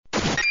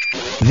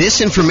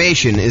This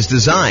information is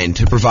designed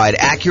to provide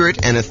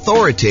accurate and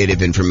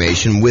authoritative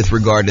information with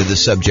regard to the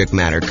subject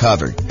matter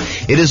covered.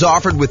 It is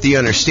offered with the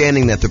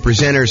understanding that the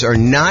presenters are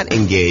not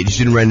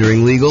engaged in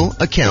rendering legal,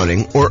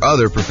 accounting, or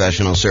other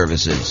professional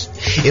services.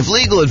 If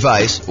legal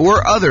advice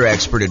or other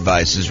expert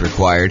advice is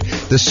required,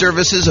 the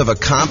services of a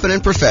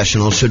competent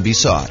professional should be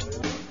sought.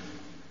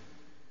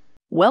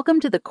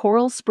 Welcome to the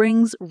Coral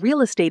Springs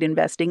Real Estate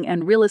Investing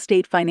and Real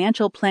Estate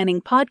Financial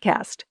Planning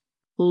Podcast.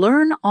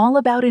 Learn all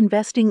about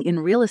investing in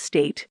real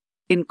estate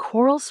in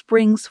Coral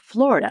Springs,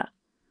 Florida.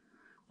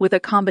 With a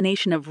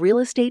combination of real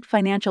estate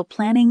financial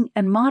planning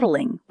and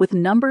modeling with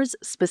numbers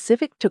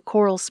specific to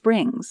Coral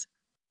Springs,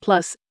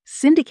 plus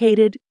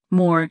syndicated,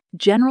 more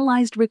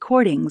generalized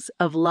recordings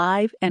of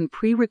live and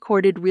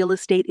pre-recorded real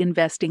estate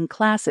investing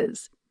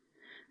classes.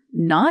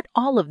 Not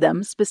all of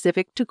them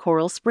specific to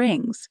Coral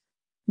Springs.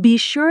 Be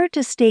sure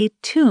to stay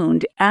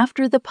tuned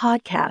after the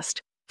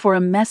podcast for a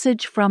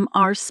message from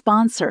our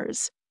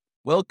sponsors.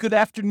 Well, good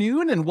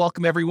afternoon and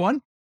welcome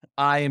everyone.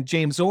 I am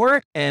James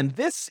Orr, and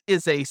this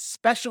is a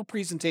special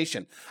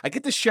presentation. I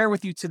get to share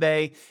with you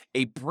today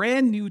a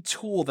brand new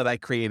tool that I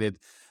created,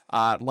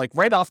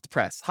 right off the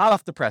press, hot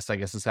off the press, I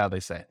guess is how they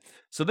say it.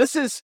 So this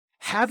is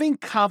having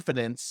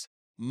confidence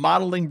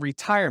modeling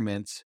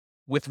retirement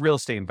with real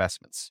estate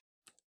investments.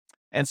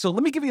 And so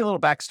let me give you a little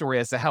backstory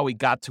as to how we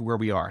got to where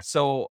we are.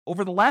 So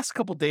over the last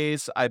couple of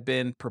days, I've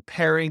been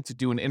preparing to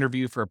do an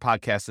interview for a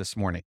podcast this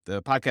morning.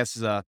 The podcast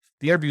is, the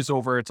interview's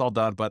over, it's all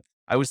done, but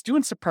I was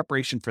doing some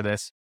preparation for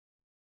this.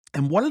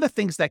 And one of the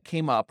things that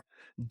came up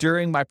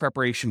during my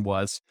preparation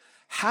was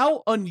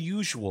how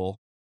unusual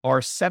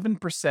are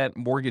 7%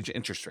 mortgage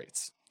interest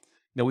rates.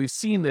 Now, we've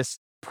seen this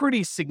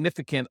pretty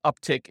significant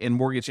uptick in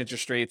mortgage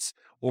interest rates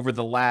over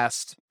the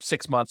last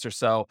 6 months or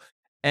so.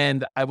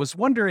 And I was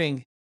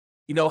wondering,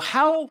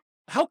 how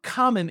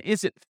common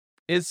is it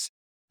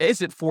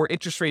for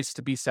interest rates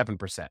to be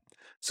 7%?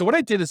 So what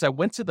I did is I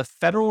went to the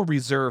Federal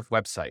Reserve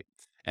website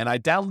and I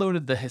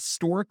downloaded the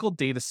historical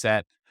data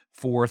set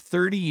for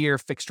 30-year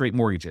fixed rate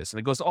mortgages. And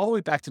it goes all the way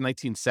back to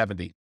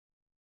 1970.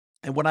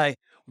 And when I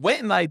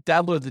went and I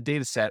downloaded the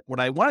data set, what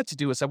I wanted to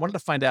do is I wanted to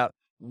find out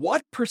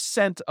what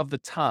percent of the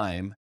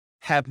time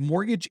have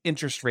mortgage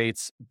interest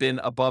rates been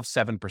above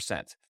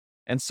 7%.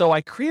 And so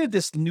I created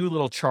this new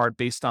little chart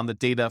based on the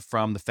data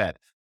from the Fed.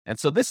 And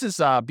so this is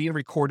being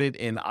recorded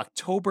in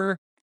October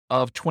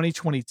of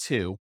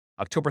 2022,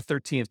 October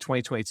 13th,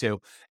 2022.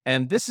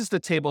 And this is the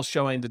table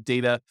showing the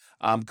data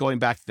going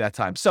back to that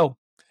time. So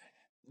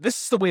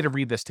this is the way to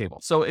read this table.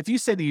 So if you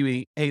say to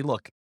me, hey,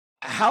 look,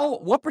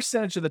 what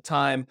percentage of the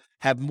time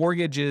have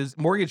mortgage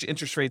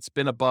interest rates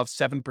been above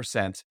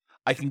 7%?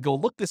 I can go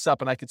look this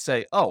up and I could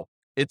say, oh,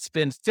 it's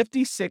been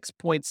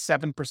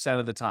 56.7%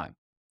 of the time.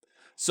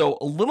 So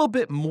a little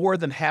bit more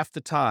than half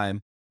the time,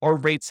 our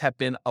rates have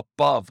been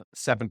above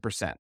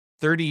 7%,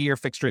 30-year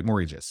fixed rate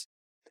mortgages.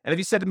 And if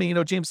you said to me,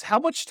 James, how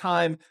much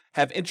time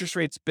have interest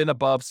rates been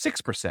above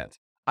 6%?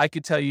 I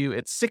could tell you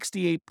it's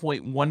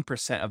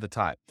 68.1% of the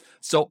time.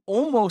 So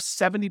almost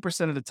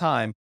 70% of the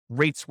time,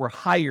 rates were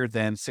higher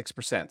than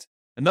 6%.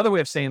 Another way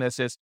of saying this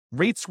is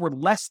rates were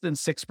less than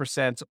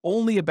 6%,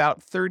 only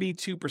about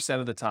 32%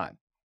 of the time.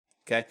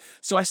 Okay.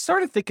 So I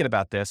started thinking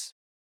about this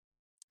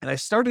and I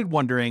started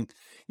wondering,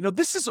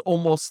 this is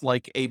almost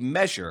like a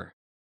measure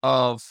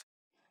of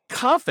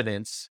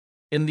confidence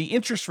in the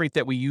interest rate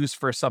that we use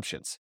for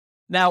assumptions.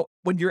 Now,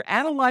 when you're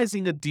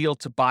analyzing a deal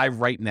to buy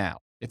right now,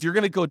 if you're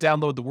going to go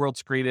download the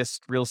world's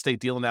greatest real estate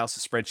deal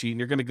analysis spreadsheet and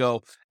you're going to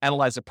go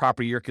analyze a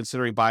property you're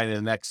considering buying in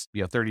the next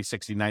 30,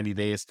 60, 90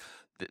 days,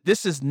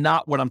 this is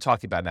not what I'm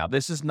talking about now.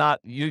 This is not,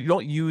 you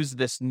don't use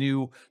this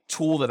new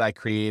tool that I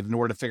created in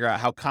order to figure out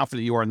how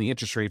confident you are in the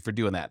interest rate for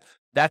doing that.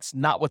 That's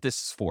not what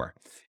this is for.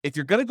 If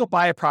you're going to go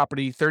buy a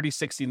property 30,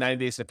 60, 90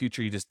 days in the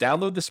future, you just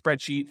download the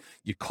spreadsheet,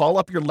 you call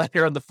up your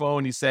lender on the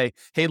phone, you say,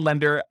 hey,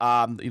 lender,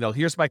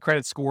 here's my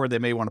credit score. They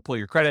may want to pull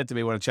your credit. They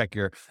may want to check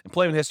your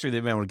employment history. They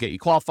may want to get you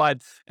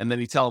qualified. And then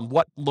you tell them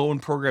what loan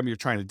program you're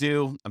trying to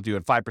do. I'm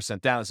doing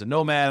 5% down as a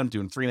nomad. I'm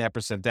doing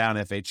 3.5% down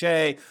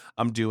FHA.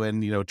 I'm doing,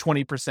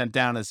 20%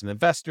 down as an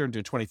investor. I'm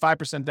doing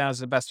 25% down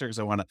as an investor because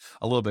I want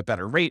a little bit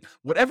better rate.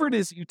 Whatever it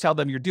is that you tell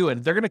them you're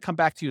doing, they're going to come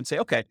back to you and say,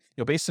 okay,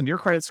 based on your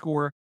credit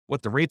score,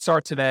 what the rates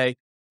are today,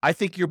 I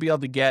think you'll be able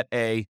to get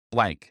a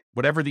blank,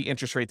 whatever the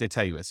interest rate they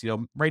tell you is.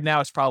 Right now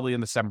it's probably in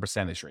the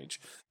 7% range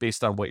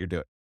based on what you're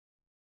doing.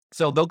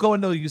 So they'll go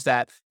and they'll use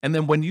that. And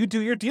then when you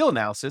do your deal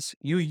analysis,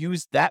 you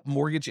use that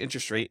mortgage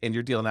interest rate in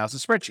your deal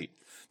analysis spreadsheet.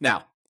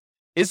 Now,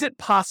 is it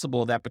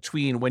possible that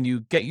between when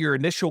you get your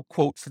initial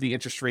quote for the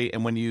interest rate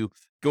and when you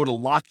go to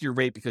lock your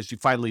rate because you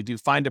finally do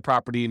find a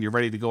property and you're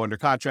ready to go under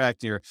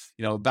contract, you're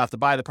about to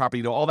buy the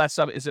property, all that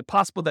stuff, is it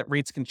possible that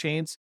rates can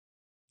change?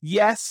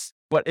 Yes,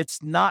 but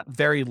it's not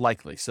very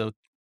likely. So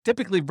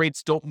typically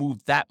rates don't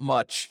move that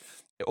much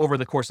over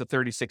the course of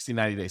 30, 60,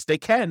 90 days. They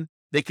can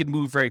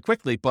move very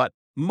quickly, but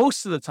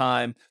most of the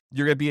time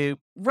you're going to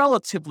be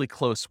relatively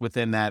close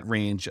within that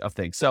range of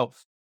things. So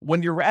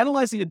when you're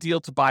analyzing a deal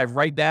to buy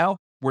right now,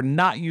 we're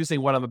not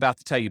using what I'm about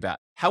to tell you about.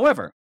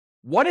 However,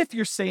 what if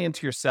you're saying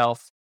to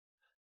yourself,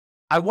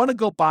 I want to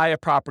go buy a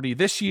property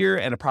this year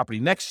and a property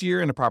next year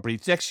and a property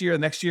next year,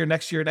 next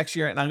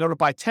year, and I'm going to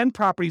buy 10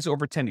 properties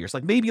over 10 years.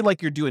 Like maybe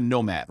like you're doing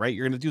Nomad, right?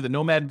 You're going to do the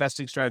Nomad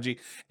investing strategy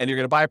and you're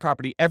going to buy a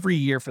property every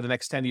year for the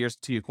next 10 years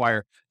to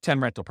acquire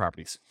 10 rental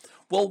properties.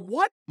 Well,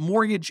 what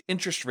mortgage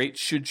interest rate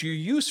should you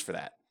use for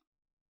that?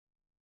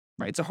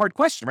 Right? It's a hard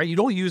question, right? You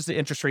don't use the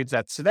interest rates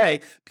that's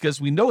today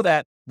because we know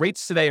that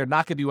rates today are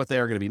not going to be what they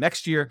are going to be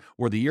next year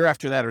or the year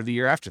after that or the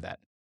year after that.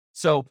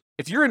 So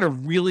if you're in a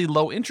really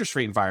low interest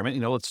rate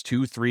environment, it's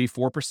 2, 3,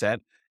 4%,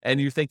 and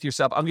you think to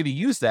yourself, I'm going to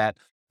use that,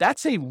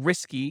 that's a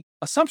risky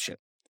assumption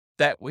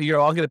that, I'm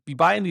going to be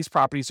buying these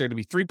properties. They're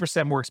going to be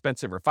 3% more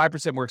expensive or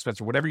 5% more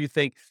expensive, whatever you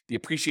think the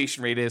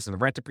appreciation rate is and the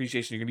rent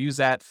appreciation, you're going to use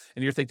that.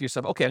 And you're thinking to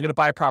yourself, okay, I'm going to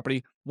buy a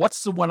property.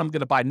 What's the one I'm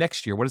going to buy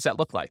next year? What does that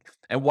look like?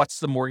 And what's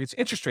the mortgage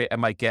interest rate I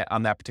might get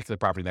on that particular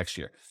property next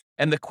year?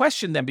 And the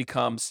question then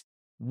becomes,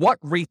 what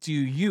rate do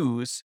you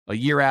use a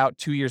year out,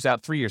 2 years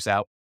out, 3 years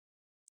out?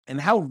 And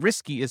how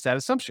risky is that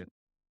assumption?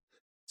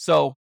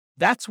 So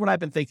that's what I've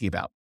been thinking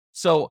about.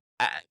 So,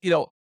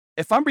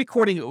 if I'm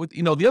recording,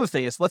 the other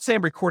thing is, let's say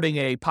I'm recording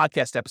a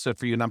podcast episode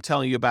for you and I'm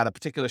telling you about a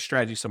particular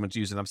strategy someone's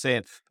using. I'm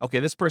saying,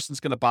 okay, this person's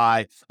going to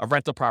buy a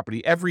rental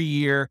property every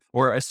year,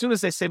 or as soon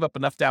as they save up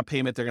enough down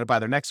payment, they're going to buy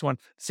their next one.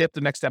 Save up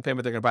the next down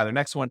payment, they're going to buy their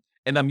next one.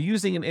 And I'm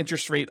using an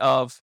interest rate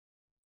of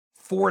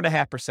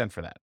 4.5%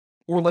 for that.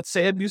 Or let's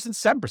say I'm using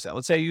 7%.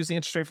 Let's say I'm using the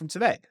interest rate from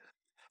today.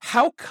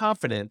 How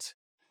confident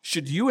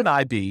should you and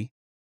I be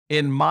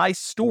in my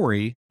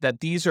story that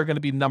these are going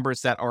to be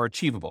numbers that are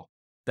achievable,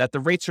 that the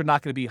rates are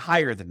not going to be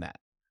higher than that?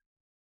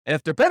 And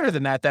if they're better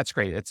than that, that's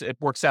great. It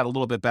works out a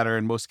little bit better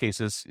in most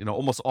cases,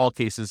 almost all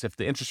cases. If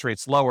the interest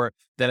rate's lower,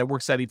 then it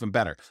works out even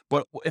better.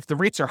 But if the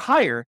rates are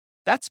higher,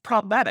 that's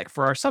problematic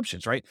for our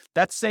assumptions, right?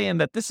 That's saying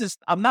that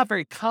I'm not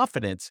very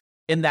confident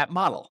in that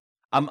model.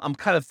 I'm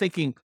kind of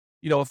thinking,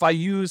 if I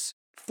use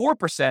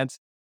 4%,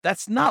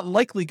 that's not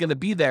likely going to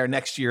be there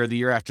next year or the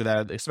year after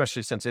that,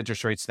 especially since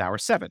interest rates now are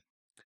 7.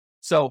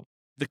 So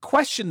the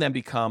question then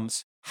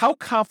becomes, how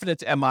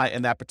confident am I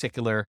in that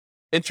particular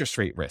interest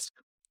rate risk?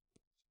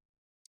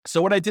 So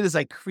what I did is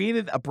I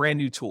created a brand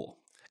new tool,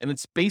 and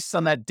it's based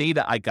on that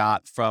data I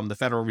got from the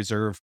Federal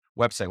Reserve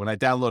website. When I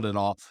downloaded it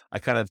all, I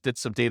kind of did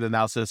some data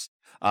analysis,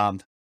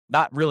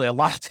 not really a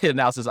lot of data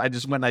analysis. I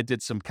just went and I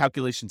did some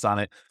calculations on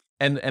it.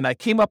 And I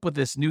came up with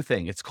this new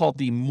thing. It's called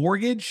the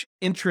Mortgage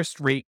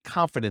Interest Rate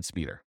Confidence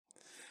Meter.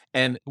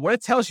 And what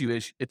it tells you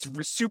is it's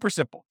super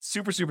simple,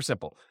 super, super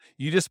simple.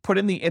 You just put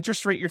in the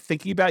interest rate you're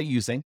thinking about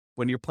using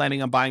when you're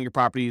planning on buying your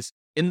properties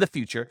in the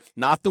future,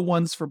 not the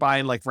ones for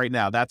buying like right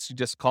now. That's you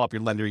just call up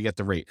your lender, you get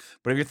the rate.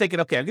 But if you're thinking,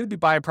 okay, I'm going to be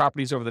buying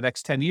properties over the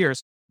next 10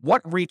 years,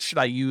 what rate should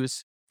I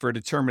use for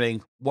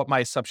determining what my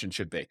assumption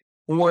should be?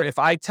 Or if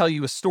I tell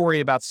you a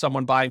story about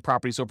someone buying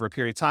properties over a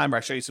period of time, or I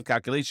show you some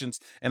calculations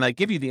and I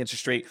give you the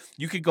interest rate,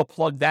 you could go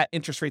plug that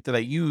interest rate that I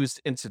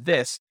used into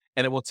this,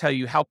 and it will tell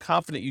you how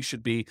confident you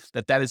should be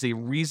that that is a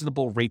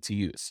reasonable rate to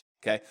use.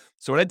 Okay.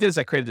 So what I did is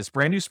I created this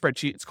brand new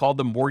spreadsheet. It's called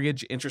the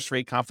Mortgage Interest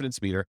Rate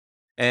Confidence Meter.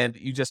 And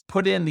you just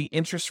put in the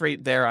interest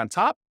rate there on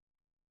top,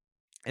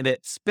 and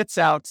it spits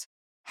out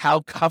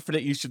how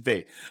confident you should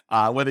be,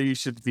 whether you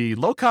should be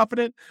low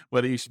confident,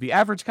 whether you should be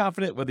average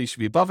confident, whether you should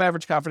be above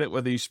average confident,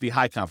 whether you should be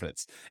high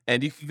confidence.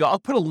 And you can go, I'll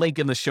put a link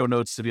in the show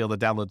notes to be able to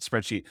download the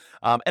spreadsheet.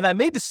 And I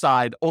may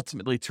decide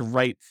ultimately to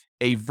write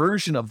a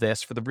version of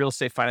this for the Real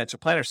Estate Financial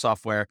Planner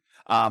software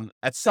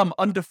at some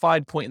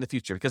undefined point in the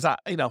future, because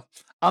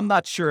I'm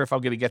not sure if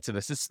I'm going to get to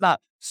this. It's not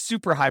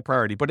super high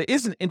priority, but it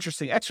is an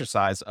interesting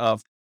exercise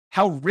of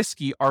how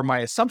risky are my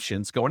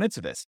assumptions going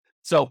into this.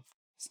 So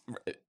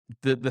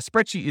the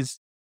spreadsheet is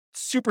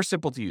super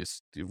simple to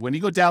use. When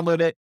you go download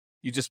it,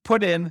 you just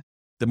put in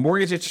the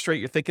mortgage interest rate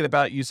you're thinking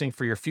about using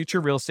for your future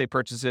real estate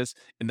purchases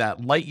in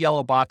that light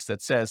yellow box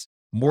that says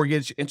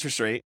mortgage interest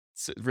rate.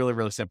 It's really,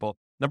 really simple.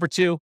 Number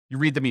 2, you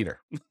read the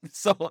meter.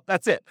 So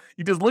that's it.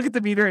 You just look at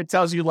the meter. It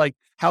tells you like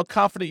how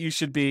confident you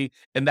should be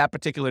in that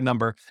particular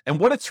number. And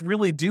what it's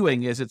really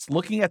doing is it's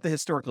looking at the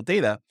historical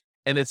data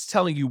and it's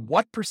telling you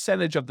what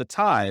percentage of the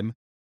time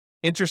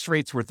interest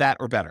rates were that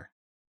or better.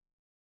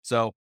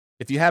 So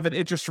if you have an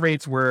interest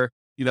rates where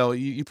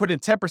you put in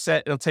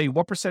 10%, it'll tell you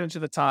what percentage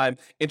of the time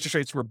interest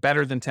rates were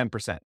better than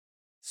 10%.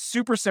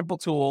 Super simple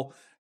tool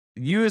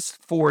used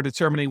for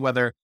determining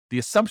whether the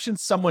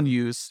assumptions someone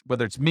used,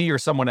 whether it's me or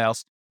someone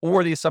else,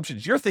 or the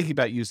assumptions you're thinking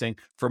about using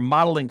for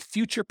modeling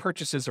future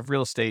purchases of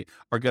real estate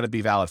are going to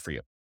be valid for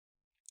you.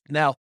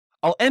 Now,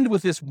 I'll end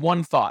with this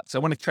one thought. So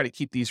I want to try to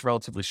keep these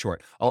relatively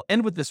short. I'll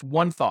end with this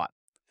one thought.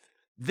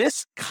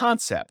 This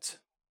concept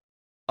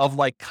of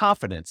like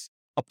confidence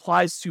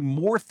applies to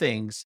more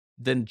things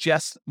than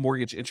just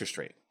mortgage interest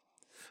rate.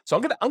 So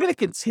I'm going to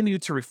continue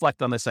to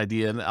reflect on this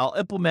idea, and I'll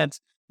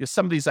implement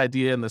some of these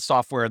ideas in the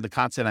software and the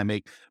content I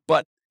make.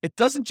 But it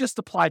doesn't just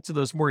apply to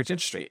those mortgage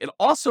interest rate. It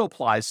also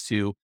applies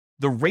to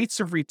the rates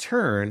of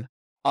return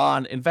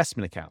on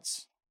investment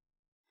accounts.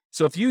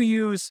 So if you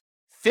use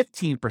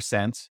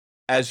 15%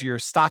 as your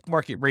stock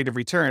market rate of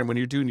return when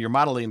you're doing your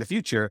modeling in the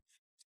future,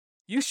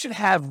 you should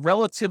have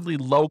relatively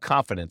low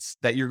confidence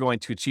that you're going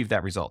to achieve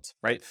that result,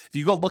 right? If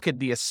you go look at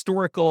the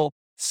historical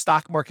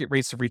stock market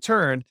rates of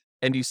return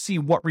and you see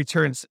what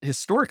returns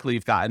historically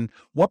you've gotten,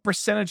 what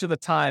percentage of the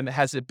time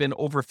has it been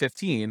over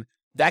 15?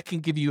 That can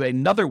give you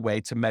another way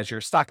to measure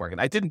stock market.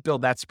 I didn't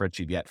build that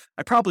spreadsheet yet.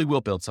 I probably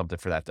will build something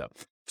for that though.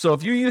 So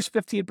if you use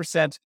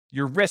 15%,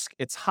 your risk,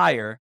 it's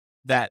higher.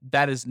 That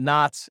is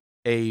not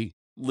a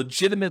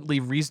legitimately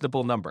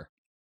reasonable number.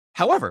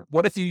 However,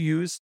 what if you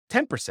use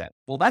 10%?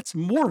 Well, that's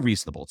more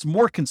reasonable. It's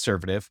more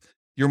conservative.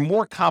 You're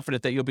more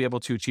confident that you'll be able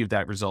to achieve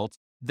that result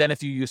than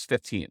if you use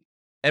 15.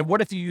 And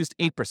what if you used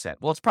 8%?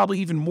 Well, it's probably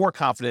even more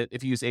confident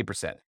if you use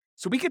 8%.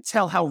 So we could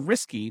tell how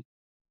risky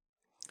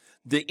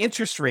the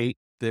interest rate,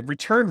 the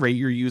return rate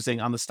you're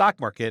using on the stock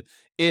market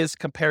is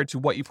compared to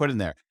what you put in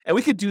there. And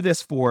we could do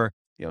this for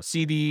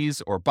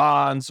CDs or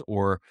bonds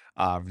or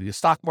the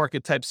stock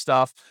market type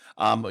stuff.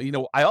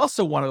 I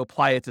also want to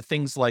apply it to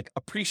things like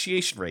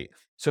appreciation rate.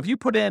 So if you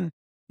put in,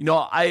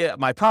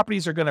 my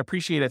properties are going to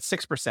appreciate at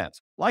 6%.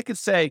 Well, I could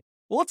say,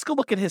 well, let's go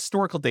look at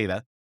historical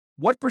data.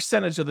 What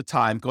percentage of the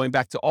time, going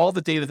back to all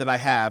the data that I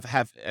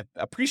have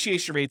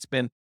appreciation rates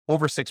been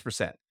over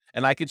 6%?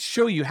 And I could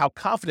show you how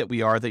confident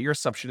we are that your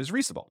assumption is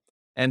reasonable.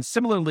 And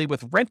similarly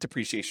with rent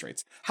appreciation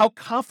rates, how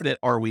confident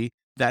are we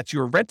that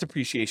your rent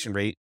appreciation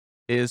rate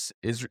is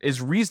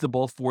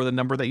reasonable for the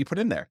number that you put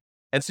in there?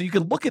 And so you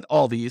can look at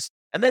all these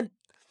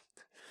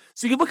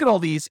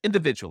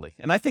individually.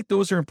 And I think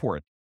those are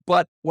important.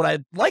 But what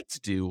I'd like to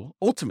do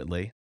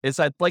ultimately is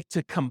I'd like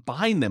to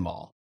combine them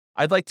all.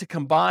 I'd like to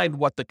combine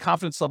what the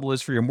confidence level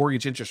is for your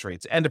mortgage interest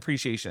rates and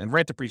appreciation and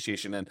rent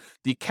appreciation and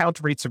the account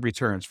rates of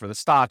returns for the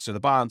stocks or the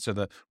bonds or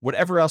the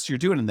whatever else you're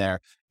doing in there,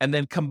 and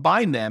then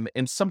combine them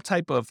in some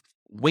type of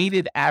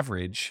weighted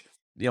average,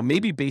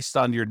 maybe based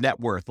on your net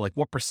worth, like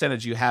what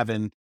percentage you have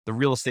in the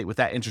real estate with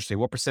that interest rate,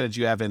 what percentage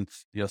you have in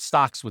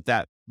stocks with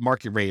that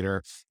market rate,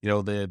 or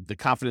the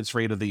confidence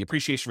rate or the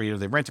appreciation rate or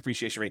the rent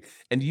appreciation rate,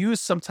 and use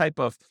some type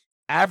of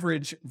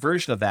average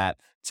version of that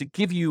to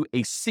give you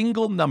a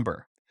single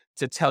number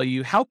to tell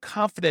you how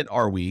confident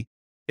are we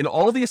in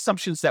all the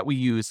assumptions that we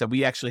use that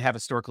we actually have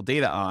historical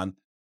data on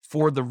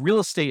for the real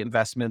estate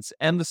investments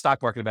and the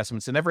stock market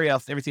investments and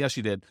everything else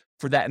you did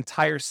for that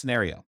entire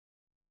scenario.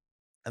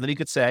 And then you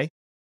could say,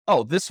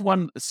 oh, this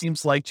one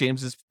seems like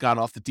James has gone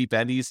off the deep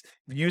end. He's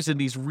using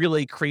these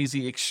really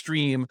crazy,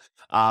 extreme,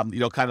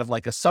 kind of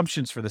like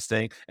assumptions for this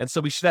thing. And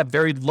so we should have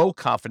very low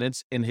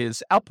confidence in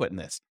his output in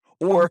this.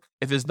 Or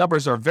if his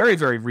numbers are very,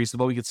 very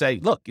reasonable, we could say,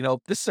 look,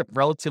 this is a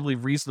relatively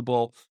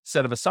reasonable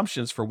set of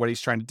assumptions for what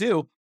he's trying to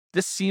do.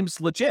 This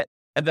seems legit.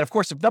 And then, of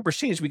course, if numbers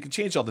change, we can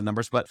change all the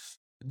numbers. But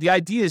the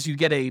idea is you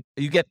get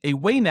a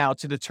way now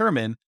to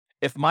determine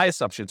if my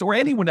assumptions or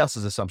anyone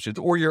else's assumptions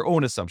or your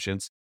own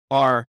assumptions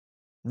are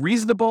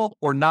reasonable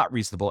or not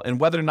reasonable, and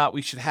whether or not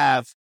we should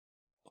have,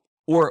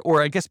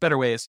 or I guess better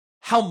way is,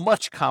 how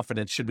much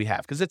confidence should we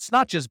have? Because it's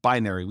not just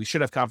binary. We should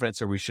have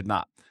confidence or we should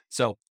not.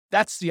 So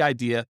that's the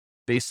idea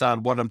based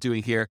on what I'm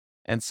doing here.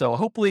 And so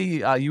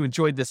hopefully you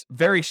enjoyed this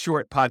very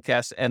short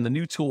podcast and the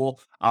new tool.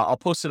 I'll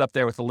post it up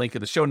there with a link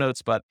in the show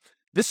notes. But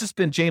this has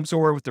been James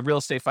Orr with the Real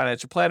Estate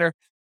Financial Planner.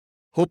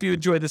 Hope you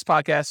enjoyed this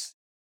podcast.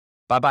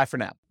 Bye-bye for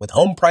now. With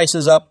home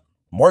prices up,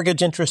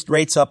 mortgage interest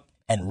rates up,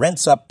 and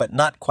rents up but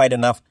not quite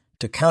enough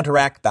to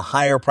counteract the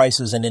higher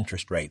prices and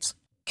interest rates,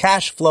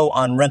 cash flow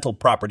on rental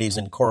properties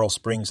in Coral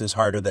Springs is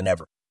harder than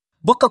ever.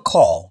 Book a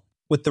call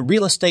with the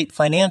Real Estate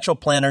Financial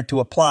Planner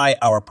to apply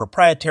our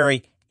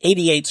proprietary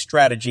 88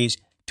 strategies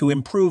to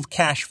improve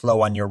cash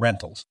flow on your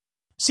rentals.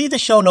 See the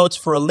show notes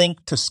for a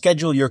link to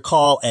schedule your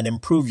call and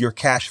improve your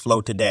cash flow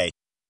today.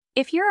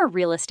 If you're a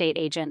real estate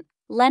agent,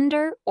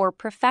 lender, or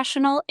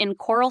professional in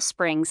Coral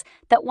Springs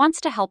that wants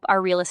to help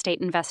our real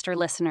estate investor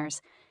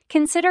listeners,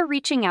 consider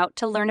reaching out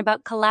to learn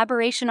about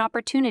collaboration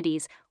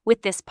opportunities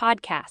with this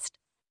podcast.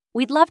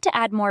 We'd love to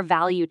add more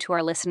value to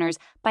our listeners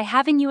by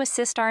having you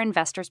assist our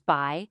investors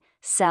buy,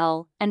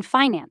 sell, and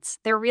finance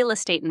their real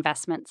estate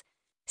investments.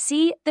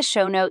 See the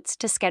show notes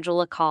to schedule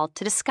a call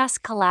to discuss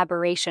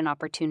collaboration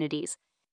opportunities.